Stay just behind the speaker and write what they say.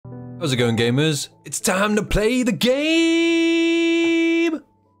How's it going, gamers? It's time to play the game!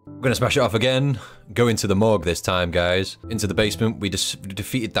 We're gonna smash it off again. Go into the morgue this time, guys. Into the basement. We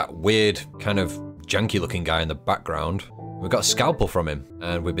defeated that weird, kind of janky looking guy in the background. We got a scalpel from him,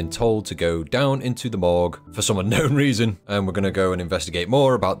 and we've been told to go down into the morgue for some unknown reason, and we're gonna go and investigate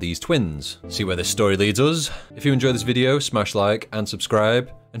more about these twins. See where this story leads us. If you enjoyed this video, smash like and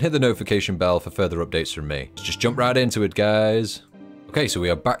subscribe, and hit the notification bell for further updates from me. Let's just jump right into it, guys. Okay, so we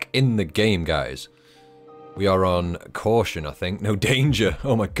are back in the game, guys. We are on caution, I think. No, danger.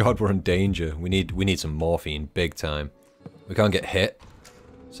 Oh my god, we're on danger. We need some morphine, big time. We can't get hit,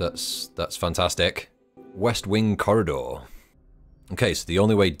 so that's fantastic. West Wing Corridor. Okay, so the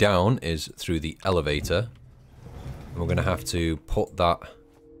only way down is through the elevator. And we're gonna have to put that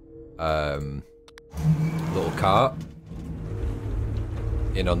little cart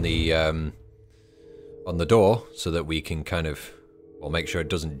in on the door so that we can kind of, well, make sure it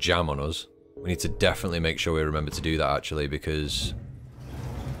doesn't jam on us. We need to definitely make sure we remember to do that, actually, because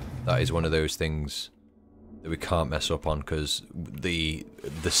that is one of those things that we can't mess up on, because the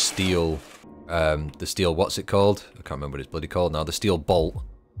steel, what's it called? I can't remember what it's bloody called now. The steel bolt.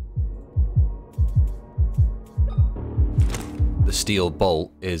 The steel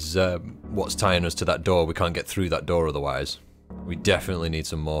bolt is what's tying us to that door. We can't get through that door otherwise. We definitely need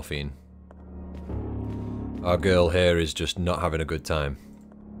some morphine. Our girl here is just not having a good time.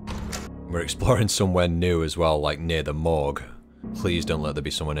 We're exploring somewhere new as well, like near the morgue. Please don't let there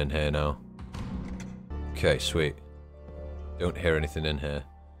be someone in here now. Okay, sweet. Don't hear anything in here.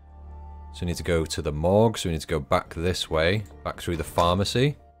 So we need to go to the morgue, so we need to go back this way, back through the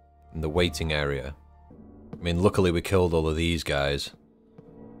pharmacy, and the waiting area. I mean, luckily we killed all of these guys,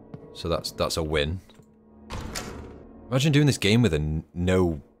 so that's a win. Imagine doing this game with a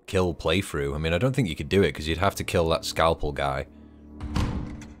no-kill playthrough. I mean, I don't think you could do it, because you'd have to kill that scalpel guy.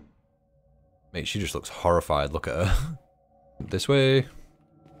 Mate, she just looks horrified, look at her. This way.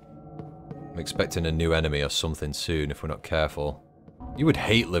 I'm expecting a new enemy or something soon if we're not careful. You would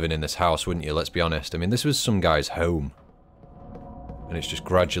hate living in this house, wouldn't you? Let's be honest. I mean, this was some guy's home. And it's just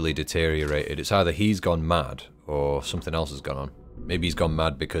gradually deteriorated. It's either he's gone mad or something else has gone on. Maybe he's gone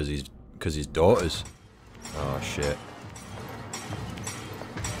mad because his daughters. Oh, shit.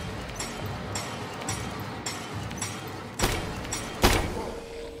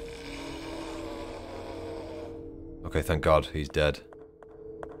 Okay, thank God, he's dead.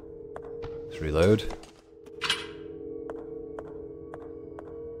 Let's reload.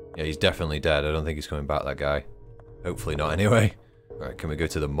 Yeah, he's definitely dead. I don't think he's coming back, that guy. Hopefully not, anyway. Alright, can we go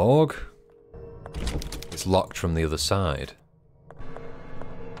to the morgue? It's locked from the other side.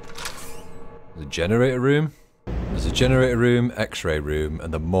 The generator room? There's a generator room, x-ray room,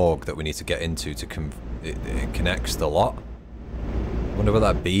 and the morgue that we need to get into to it connects the lot. I wonder what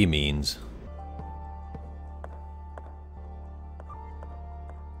that B means.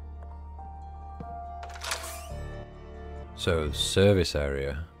 So, service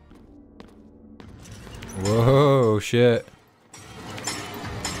area. Whoa, shit.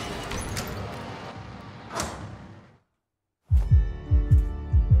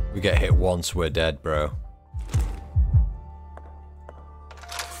 We get hit once, we're dead, bro.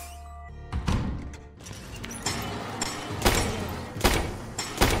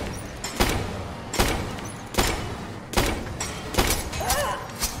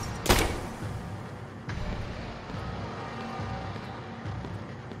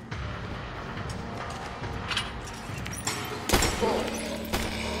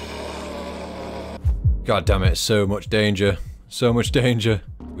 God damn it, so much danger. So much danger.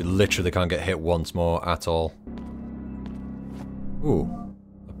 We literally can't get hit once more at all. Ooh.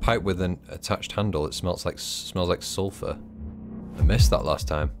 A pipe with an attached handle. It smells like sulfur. I missed that last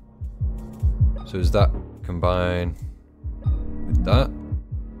time. So is that combined with that?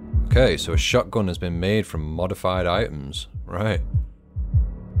 Okay, so a shotgun has been made from modified items. Right.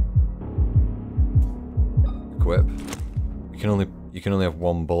 Equip. You can only have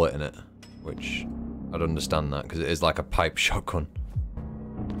one bullet in it, which I'd understand that, because it is like a pipe shotgun.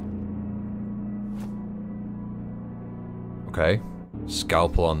 Okay.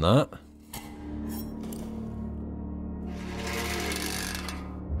 Scalpel on that.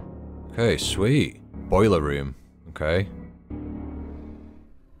 Okay, sweet. Boiler room. Okay.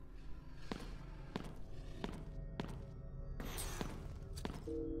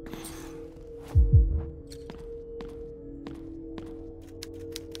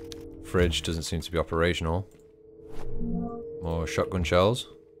 Fridge doesn't seem to be operational. More shotgun shells.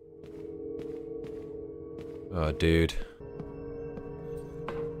 Oh, dude.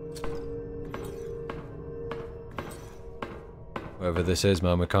 Whatever this is,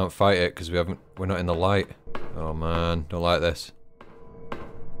 man, we can't fight it because we're not in the light. Oh man, don't like this.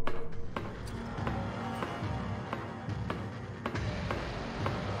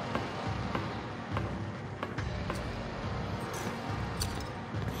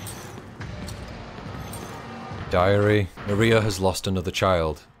 Diary. Maria has lost another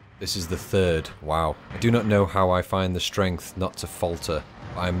child. This is the third. Wow. I do not know how I find the strength not to falter,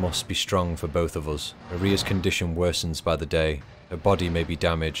 but I must be strong for both of us. Maria's condition worsens by the day. Her body may be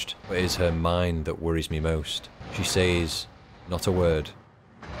damaged, but it is her mind that worries me most. She says not a word,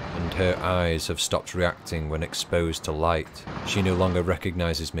 and her eyes have stopped reacting when exposed to light. She no longer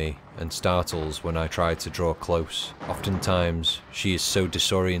recognizes me and startles when I try to draw close. Oftentimes, she is so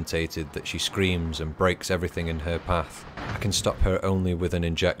disorientated that she screams and breaks everything in her path. I can stop her only with an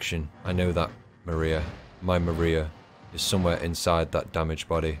injection. I know that Maria, my Maria, is somewhere inside that damaged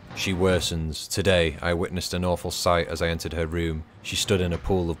body. She worsens. Today, I witnessed an awful sight as I entered her room. She stood in a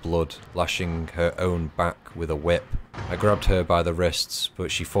pool of blood, lashing her own back with a whip. I grabbed her by the wrists,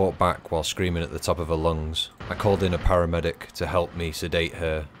 but she fought back while screaming at the top of her lungs. I called in a paramedic to help me sedate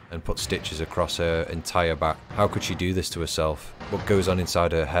her and put stitches across her entire back. How could she do this to herself? What goes on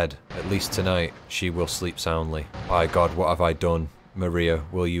inside her head? At least tonight, she will sleep soundly. By God, what have I done? Maria,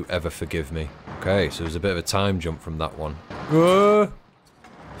 will you ever forgive me? Okay, so there's a bit of a time jump from that one. Whoa!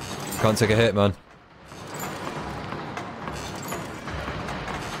 Can't take a hit, man.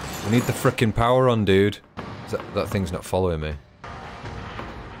 We need the frickin' power on, dude. That thing's not following me.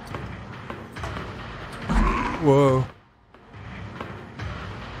 Whoa.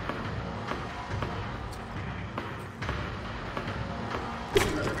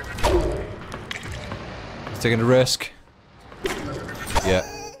 It's taking a risk. Yeah.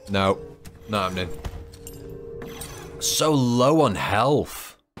 No. Not happening. So low on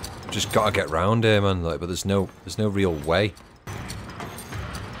health. Just gotta get round here, man. Like, but there's no real way.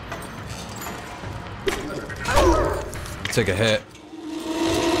 Take a hit.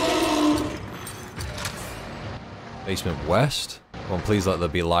 Basement west? Come on, please let there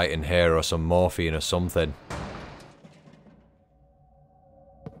be light in here or some morphine or something.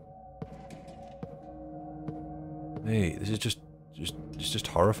 Hey, this is just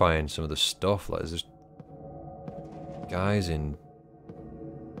horrifying, some of the stuff. Like, there's just guys in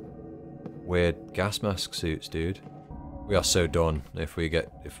weird gas mask suits, dude. We are so done if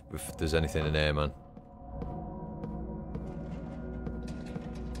there's anything in here, man.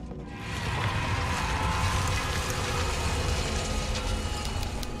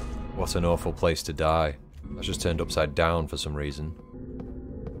 What an awful place to die. I just turned upside down for some reason.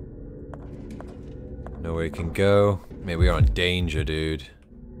 Nowhere you can go. Maybe we are in danger, dude.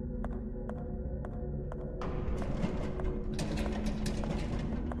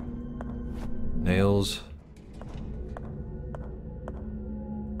 Nails.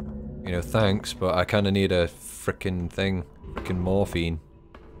 You know, thanks, but I kinda need a frickin' thing. Frickin' morphine.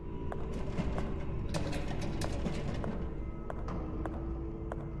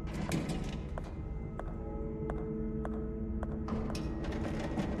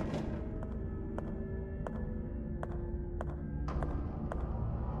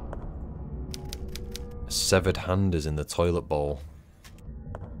 Severed hand is in the toilet bowl.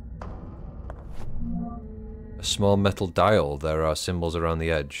 A small metal dial, there are symbols around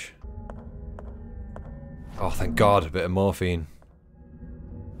the edge. Oh, thank God, a bit of morphine.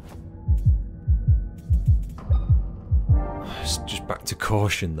 It's just back to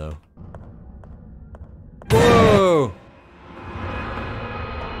caution, though. Whoa!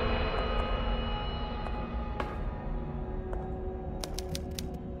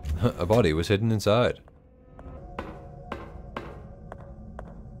 A body was hidden inside.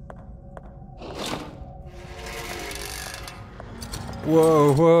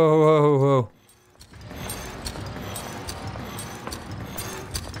 Whoa, whoa, whoa, whoa.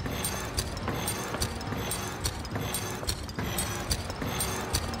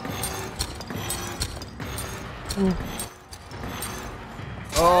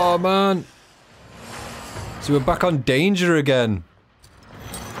 Oh, man. So we're back on danger again.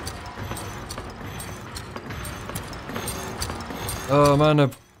 Oh,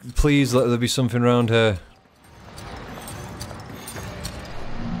 man, please let there be something around here.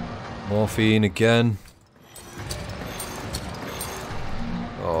 Morphine again.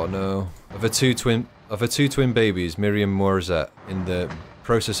 Oh no. Of her two twin babies, Miriam and Morizette, in the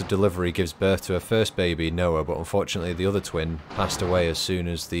process of delivery gives birth to her first baby, Noah, but unfortunately the other twin passed away as soon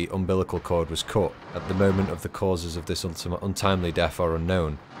as the umbilical cord was cut. At the moment of the causes of this untimely death are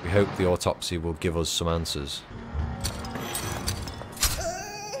unknown. We hope the autopsy will give us some answers.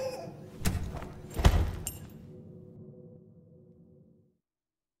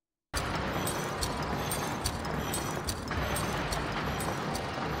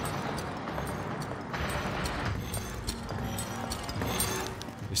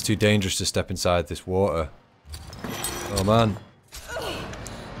 It's too dangerous to step inside this water. Oh man.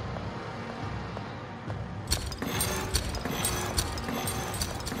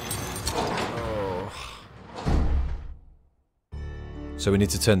 Oh. So we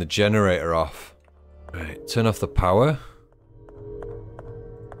need to turn the generator off. Right, turn off the power.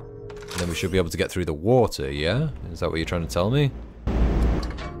 And then we should be able to get through the water, yeah? Is that what you're trying to tell me?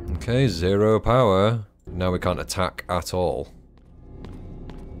 Okay, 0 power. Now we can't attack at all.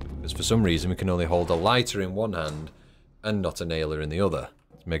 Because for some reason we can only hold a lighter in one hand and not a nailer in the other.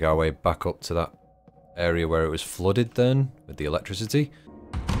 Let's make our way back up to that area where it was flooded then, with the electricity.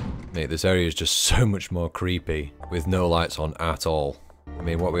 Mate, this area is just so much more creepy, with no lights on at all. I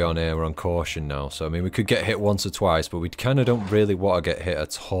mean, what are we on here? We're on caution now, so I mean, we could get hit once or twice, but we kind of don't really want to get hit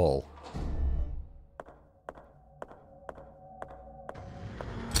at all.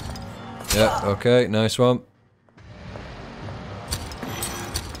 Yeah, okay, nice one.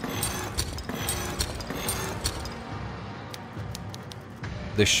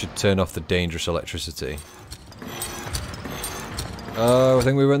 This should turn off the dangerous electricity. Oh, I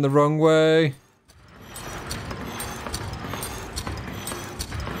think we went the wrong way.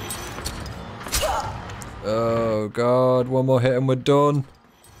 Oh god, one more hit and we're done.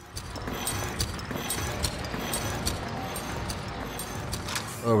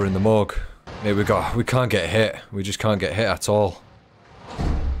 Oh, we're in the morgue. Mate, we can't get hit. We just can't get hit at all.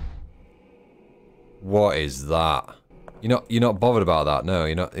 What is that? You're not bothered about that, no,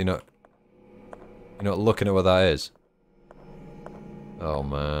 you're not looking at what that is. Oh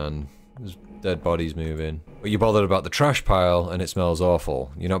man. There's dead bodies moving. But you're bothered about the trash pile and it smells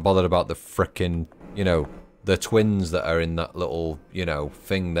awful. You're not bothered about the frickin', you know, the twins that are in that little, you know,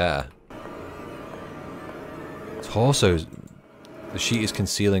 thing there. Torsos. The sheet is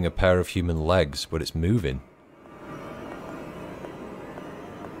concealing a pair of human legs, but it's moving.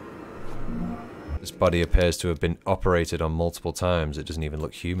 This body appears to have been operated on multiple times. It doesn't even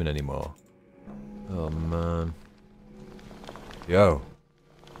look human anymore. Oh man. Yo.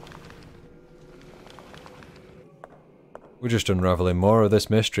 We're just unraveling more of this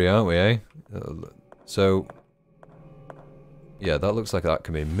mystery, aren't we, eh? So... yeah, that looks like that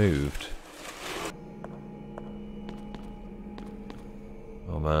can be moved.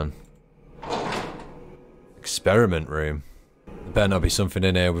 Oh man. Experiment room. There better not be something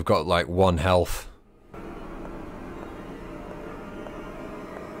in here. We've got like 1 health.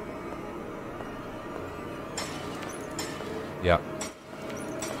 Yeah.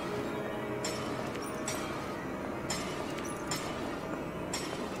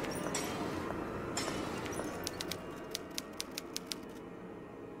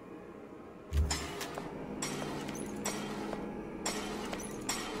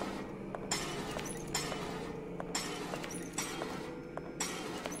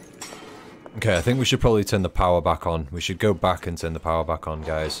 Okay, I think we should probably turn the power back on. We should go back and turn the power back on,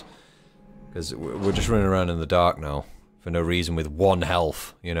 guys. Because we're just running around in the dark now. For no reason with 1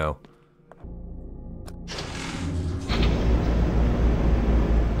 health, you know.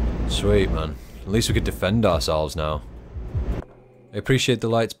 Sweet, man. At least we could defend ourselves now. I appreciate the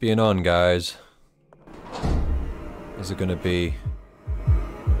lights being on, guys. Is it gonna be...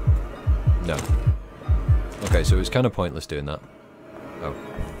 no. Okay, so it was kind of pointless doing that. Oh.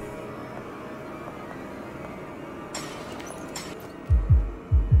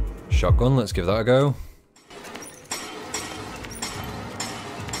 Shotgun, let's give that a go.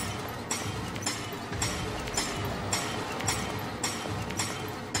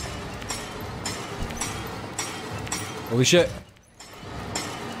 Holy shit.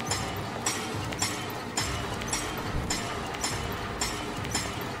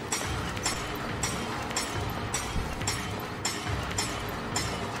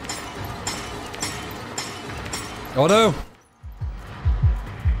 Oh no!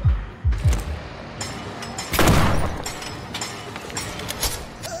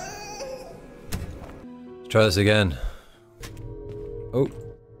 Let's try this again. Oh.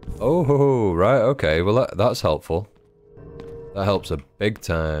 Oh, right, okay. Well, that's helpful. That helps a big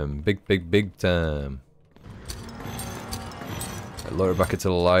time. Big time. Right, lower it back into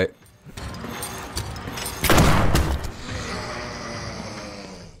the light.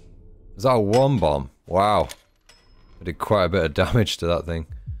 Is that a 1 bomb? Wow. I did quite a bit of damage to that thing.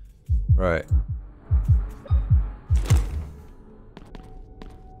 Right.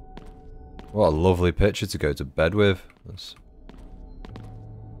 What a lovely picture to go to bed with. That's...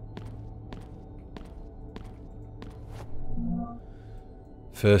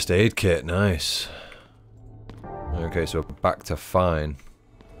 first aid kit, nice. Okay, so back to fine.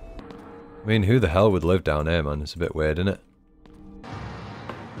 I mean, who the hell would live down here, man? It's a bit weird, isn't it?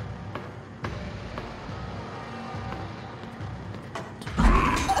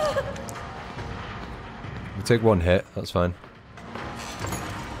 We take one hit, that's fine.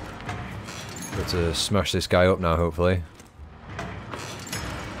 Got to smash this guy up now, hopefully.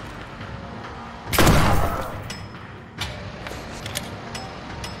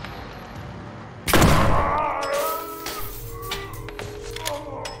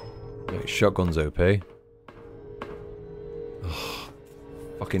 Shotgun's OP. Oh,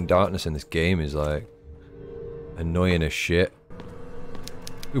 fucking darkness in this game is like annoying as shit.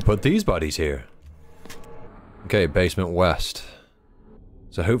 Who put these bodies here? Okay, basement west.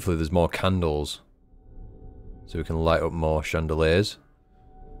 So hopefully there's more candles. So we can light up more chandeliers.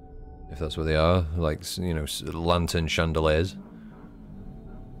 If that's what they are. Like, you know, lantern chandeliers.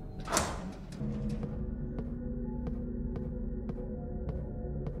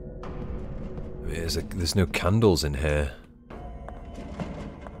 There's no candles in here.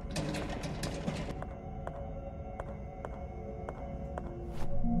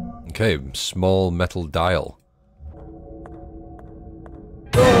 Okay, small metal dial.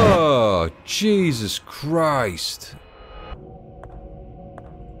 Oh, Jesus Christ.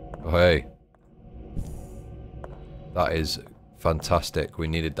 Oh, hey. That is fantastic. We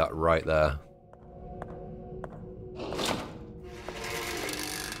needed that right there.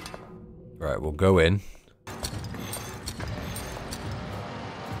 Right, we'll go in.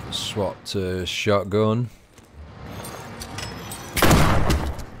 Swap to shotgun.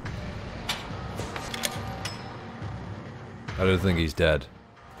 I don't think he's dead.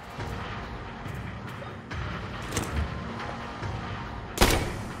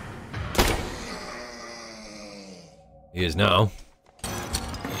 He is now.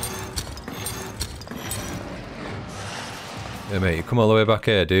 Yeah, mate, you come all the way back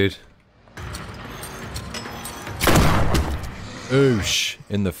here, dude. Oosh!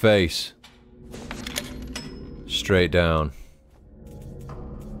 In the face. Straight down.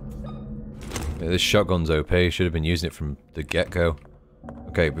 Yeah, this shotgun's OP. Should have been using it from the get-go.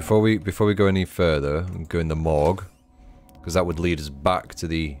 Okay, before we go any further, go in the morgue, because that would lead us back to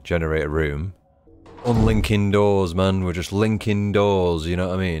the generator room. Unlinking doors, man. We're just linking doors. You know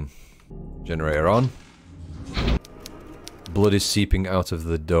what I mean? Generator on. Blood is seeping out of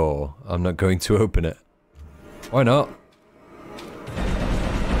the door. I'm not going to open it. Why not?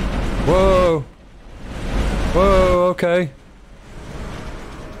 Whoa! Whoa, okay.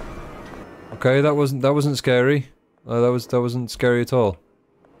 Okay, that wasn't scary. That wasn't scary at all.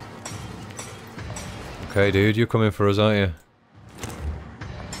 Okay, dude, you're coming for us, aren't you?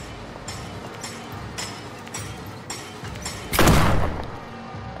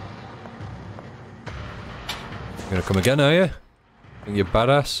 You gonna come again, are you? Think you're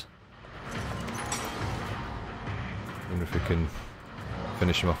badass? Wonder if we can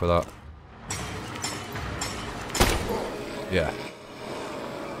finish him off with that. Yeah.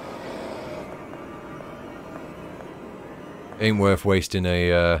 Ain't worth wasting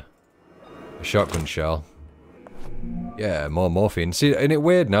a shotgun shell. Yeah, more morphine. See, isn't it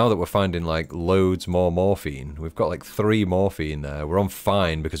weird now that we're finding like loads more morphine? We've got like 3 morphine there. We're on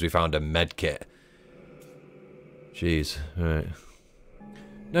fine because we found a med kit. Jeez, alright.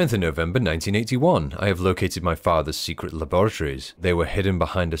 9th of November 1981. I have located my father's secret laboratories. They were hidden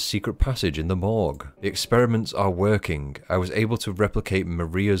behind a secret passage in the morgue. The experiments are working. I was able to replicate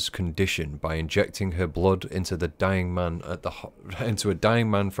Maria's condition by injecting her blood into the dying man into a dying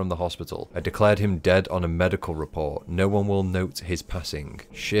man from the hospital. I declared him dead on a medical report. No one will note his passing.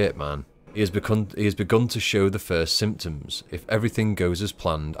 Shit, man. He has begun to show the first symptoms. If everything goes as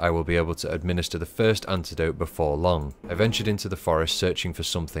planned, I will be able to administer the first antidote before long. I ventured into the forest searching for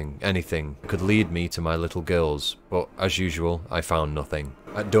something, anything, that could lead me to my little girls, but as usual, I found nothing.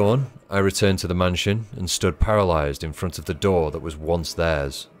 At dawn, I returned to the mansion and stood paralyzed in front of the door that was once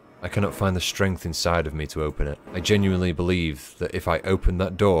theirs. I cannot find the strength inside of me to open it. I genuinely believe that if I open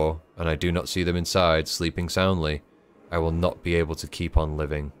that door, and I do not see them inside, sleeping soundly, I will not be able to keep on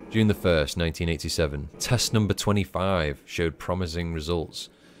living. June the 1st, 1987. Test number 25 showed promising results,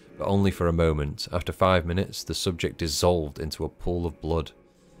 but only for a moment. After 5 minutes, the subject dissolved into a pool of blood.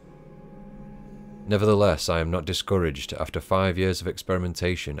 Nevertheless, I am not discouraged. After 5 years of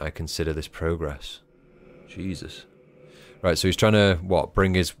experimentation, I consider this progress. Jesus. Right, so he's trying to, what,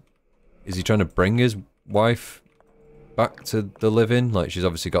 bring his... Is he trying to bring his wife back to the living? Like, she's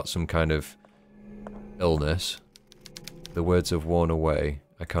obviously got some kind of illness. The words have worn away.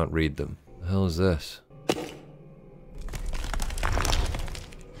 I can't read them. The hell is this?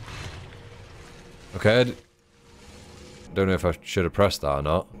 Okay, I don't know if I should have pressed that or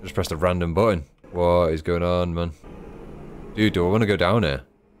not. I just pressed a random button. What is going on, man? Dude, do I want to go down here?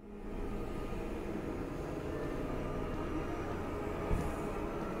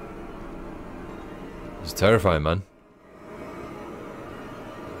 It's terrifying, man.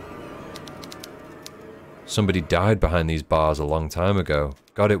 Somebody died behind these bars a long time ago.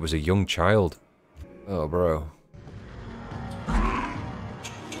 God, it was a young child. Oh, bro.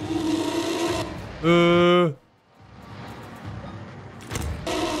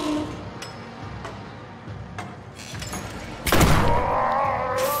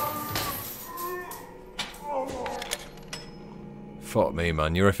 Fuck me,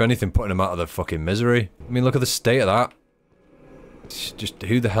 man. You're, if anything, putting them out of their fucking misery. I mean, look at the state of that. Just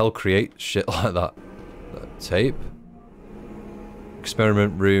who the hell creates shit like that? Tape?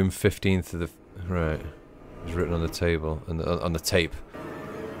 Experiment room 15th of the... Right. It's written on the table. On the tape.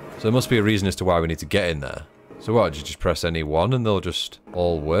 So there must be a reason as to why we need to get in there. So what, you just press any one and they'll just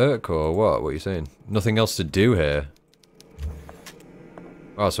all work, or what? What are you saying? Nothing else to do here.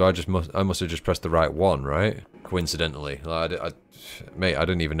 Oh, so I must have just pressed the right one, right? Coincidentally. Mate, I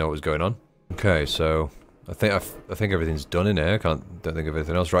didn't even know what was going on. Okay, so I think everything's done in here. Don't think of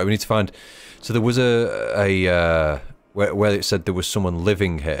anything else. Right, we need to find. So there was where it said there was someone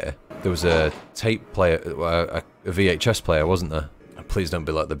living here. There was a tape player, a VHS player, wasn't there? Please don't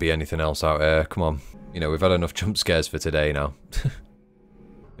be like there be anything else out here. Come on. You know, we've had enough jump scares for today now.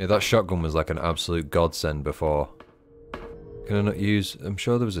 Yeah, that shotgun was like an absolute godsend before. Can I not use... I'm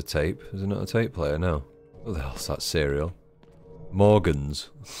sure there was a tape. Is there not a tape player? No. What the hell's that cereal? Morgan's.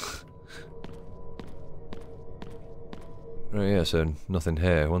 Right, yeah, so nothing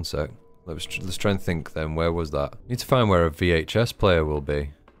here. One sec. Let's try and think then. Where was that? Need to find where a VHS player will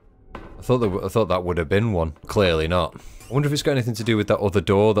be. I thought that would have been one. Clearly not. I wonder if it's got anything to do with that other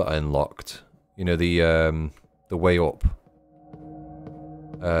door that I unlocked. You know, the way up.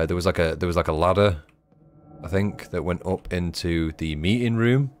 There was like a ladder, I think, that went up into the meeting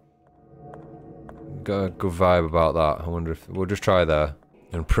room. Got a good vibe about that. I wonder if we'll just try there.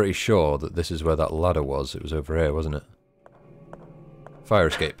 I'm pretty sure that this is where that ladder was. It was over here, wasn't it? Fire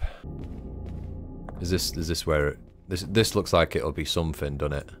escape. Is this where it... This looks like it'll be something,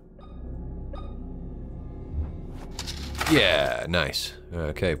 doesn't it? Yeah, nice.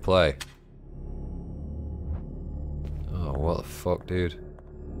 Okay, play. Oh, what the fuck, dude?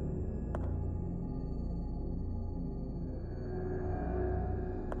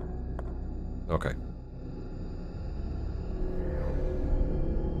 Okay.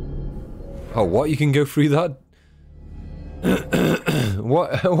 Oh, what? You can go through that?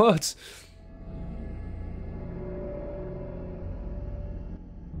 What? What?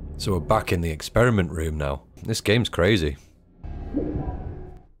 So we're back in the experiment room now. This game's crazy.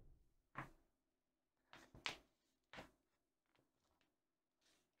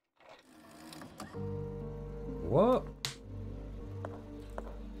 What?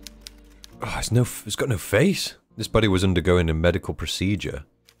 Oh, it's got no face. This buddy was undergoing a medical procedure.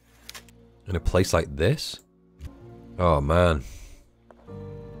 In a place like this? Oh, man.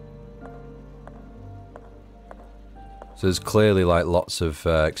 So there's clearly, like, lots of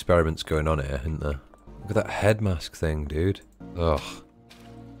experiments going on here, isn't there? Look at that head mask thing, dude. Ugh.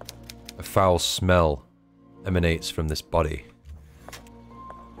 A foul smell emanates from this body.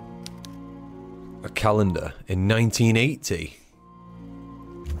 A calendar in 1980.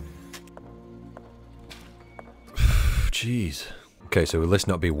 Jeez. Okay, so will this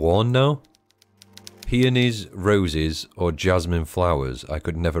not be worn now? Peonies, roses, or jasmine flowers, I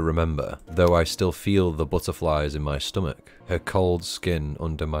could never remember, though I still feel the butterflies in my stomach, her cold skin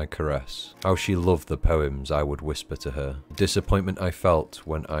under my caress. How she loved the poems I would whisper to her. The disappointment I felt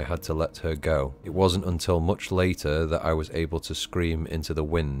when I had to let her go. It wasn't until much later that I was able to scream into the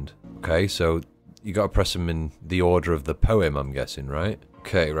wind. Okay, so you gotta press them in the order of the poem, I'm guessing, right?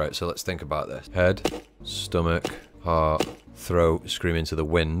 Okay, right, so let's think about this. Head, stomach, heart, throat, scream into the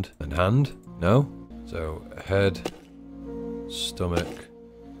wind, and hand? No? So, head, stomach,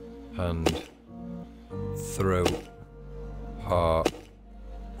 hand, throat, heart,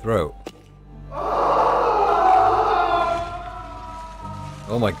 throat.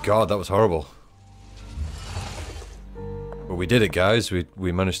 Oh my god, that was horrible. But we did it, guys.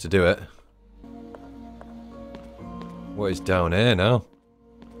 We managed to do it. What is down here now?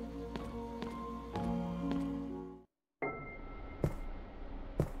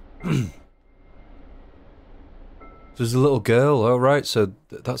 There's a little girl, oh right, so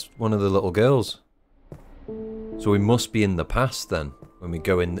that's one of the little girls. So we must be in the past then, when we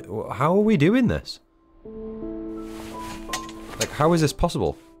go in. How are we doing this? Like, how is this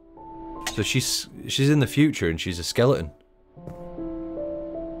possible? So she's in the future and she's a skeleton.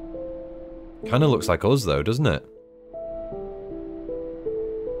 Kinda looks like us though, doesn't it?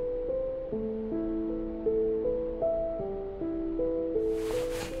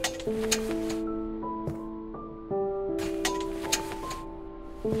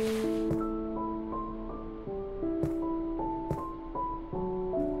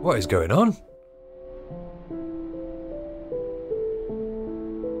 What is going on?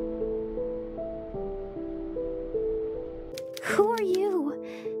 Who are you?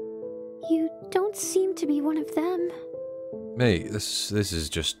 You don't seem to be one of them. Mate, this has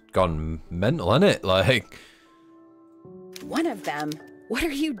just gone mental, hasn't it? Like... One of them? What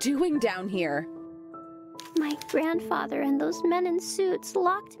are you doing down here? My grandfather and those men in suits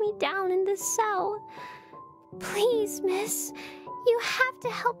locked me down in this cell. Please, miss, you have to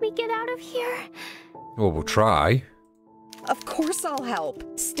help me get out of here. Well, we'll try. Of course I'll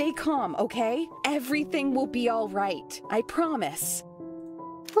help. Stay calm, okay? Everything will be all right. I promise.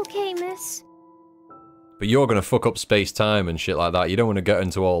 Okay, miss. But you're gonna fuck up space-time and shit like that. You don't want to get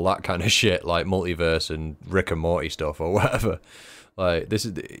into all that kind of shit, like multiverse and Rick and Morty stuff or whatever. Like, this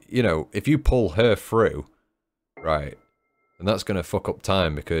is, you know, if you pull her through, right, then that's gonna fuck up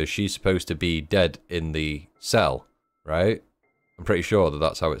time because she's supposed to be dead in the cell, right? I'm pretty sure that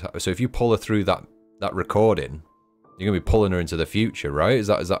that's how it's. So if you pull her through that recording, you're gonna be pulling her into the future, right? Is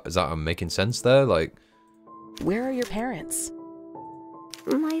that I'm making sense there? Like, where are your parents?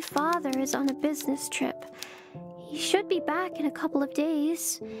 My father is on a business trip. He should be back in a couple of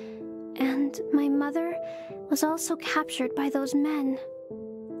days. And my mother was also captured by those men.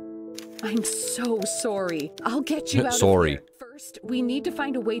 I'm so sorry. I'll get you out Sorry. of here. First, we need to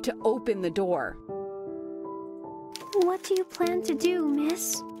find a way to open the door. What do you plan to do,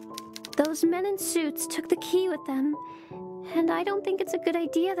 miss? Those men in suits took the key with them, and I don't think it's a good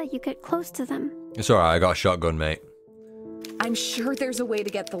idea that you get close to them. it's alright, I got a shotgun, mate. I'm sure there's a way to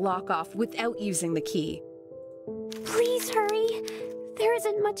get the lock off without using the key. Please hurry. There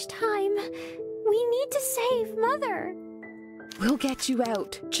isn't much time. We need to save Mother. We'll get you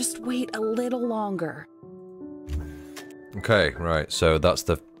out. Just wait a little longer. Okay, right, so that's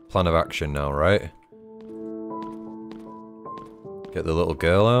the plan of action now, right? Get the little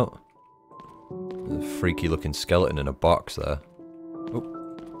girl out. There's a freaky looking skeleton in a box there. Oh.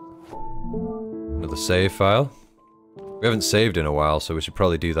 Another save file. We haven't saved in a while, so we should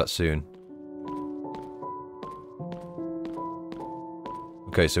probably do that soon.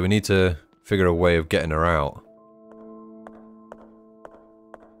 Okay, so we need to figure a way of getting her out.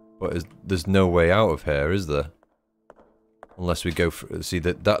 But there's no way out of here, is there? Unless we go for, see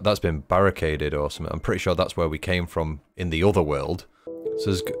that's been barricaded or something. I'm pretty sure that's where we came from in the other world.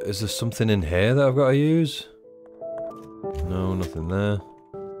 So is there something in here that I've got to use? No, nothing there.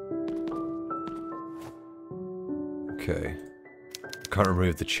 Okay. Can't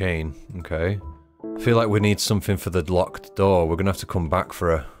remove the chain. Okay. I feel like we need something for the locked door. We're gonna have to come back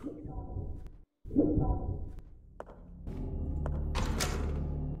for a... We're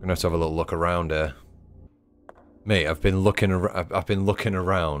gonna have to have a little look around here. Mate, I've been looking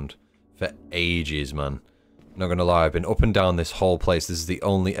around for ages, man. I'm not gonna lie, I've been up and down this whole place. This is the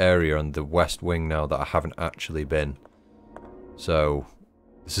only area on the west wing now that I haven't actually been. So,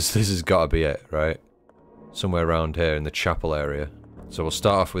 this has got to be it, right? Somewhere around here in the chapel area. So we'll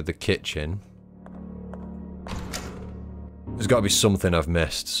start off with the kitchen. There's got to be something I've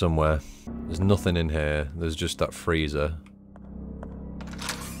missed somewhere. There's nothing in here. There's just that freezer.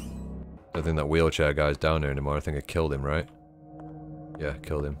 I don't think that wheelchair guy's down here anymore. I think I killed him, right? Yeah,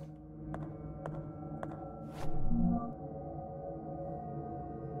 killed him.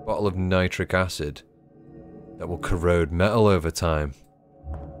 Bottle of nitric acid that will corrode metal over time.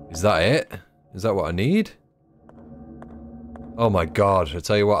 Is that it? Is that what I need? Oh my god, I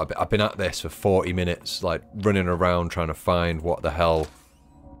tell you what, I've been at this for 40 minutes, like, running around trying to find what the hell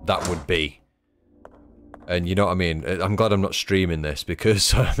that would be. And you know what I mean? I'm glad I'm not streaming this,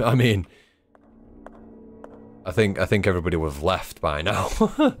 because, I mean... I think everybody would have left by now.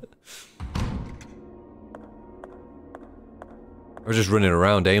 I was just running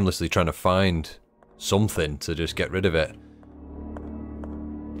around aimlessly trying to find something to just get rid of it.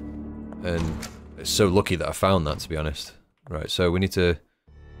 And it's so lucky that I found that, to be honest. Right, so we need to...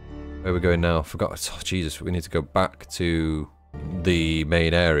 Where are we going now? I forgot. Oh, Jesus, we need to go back to the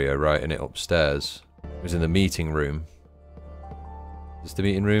main area, right, and it upstairs. It was in the meeting room. Is this the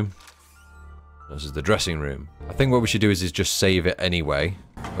meeting room? No, this is the dressing room. I think what we should do is just save it anyway.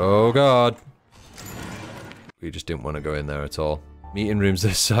 Oh, God. We just didn't want to go in there at all. Meeting room's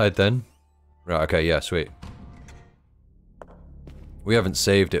this side, then. Right, okay, yeah, sweet. We haven't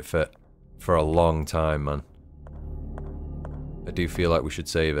saved it for a long time, man. I do feel like we should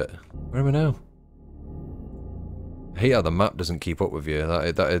save it. Where am I now? I hate how the map doesn't keep up with you.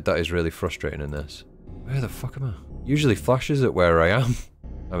 That is really frustrating in this. Where the fuck am I? Usually flashes at where I am.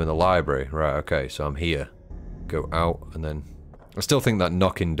 I'm in the library. Right, okay, so I'm here. Go out, and then... I still think that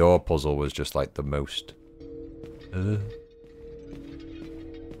knocking door puzzle was just like the most...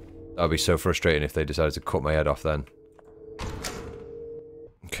 That would be so frustrating if they decided to cut my head off then.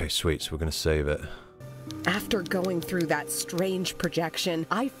 Okay, sweet, so we're gonna save it. After going through that strange projection,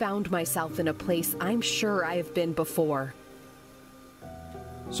 I found myself in a place I'm sure I have been before.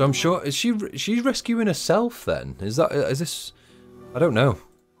 So I'm sure, she's rescuing herself then? Is this, I don't know.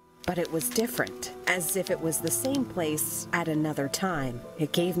 But it was different, as if it was the same place at another time.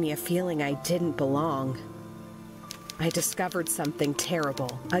 It gave me a feeling I didn't belong. I discovered something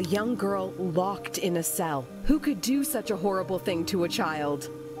terrible. A young girl locked in a cell. Who could do such a horrible thing to a child?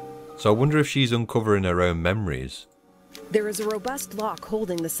 So I wonder if she's uncovering her own memories. There is a robust lock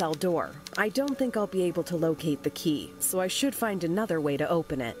holding the cell door. I don't think I'll be able to locate the key, so I should find another way to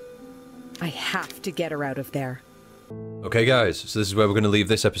open it. I have to get her out of there. Okay guys, so this is where we're going to leave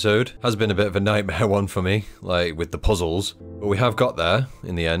this episode. Has been a bit of a nightmare one for me, like with the puzzles. But we have got there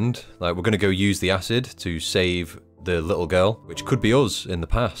in the end. Like we're going to go use the acid to save the little girl, which could be us in the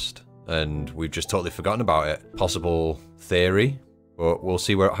past. And we've just totally forgotten about it. Possible theory, but we'll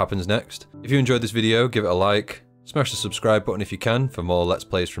see what happens next. If you enjoyed this video, give it a like. Smash the subscribe button if you can for more Let's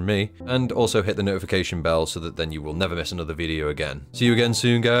Plays from me. And also hit the notification bell so that then you will never miss another video again. See you again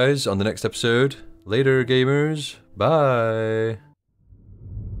soon guys on the next episode. Later gamers. Bye.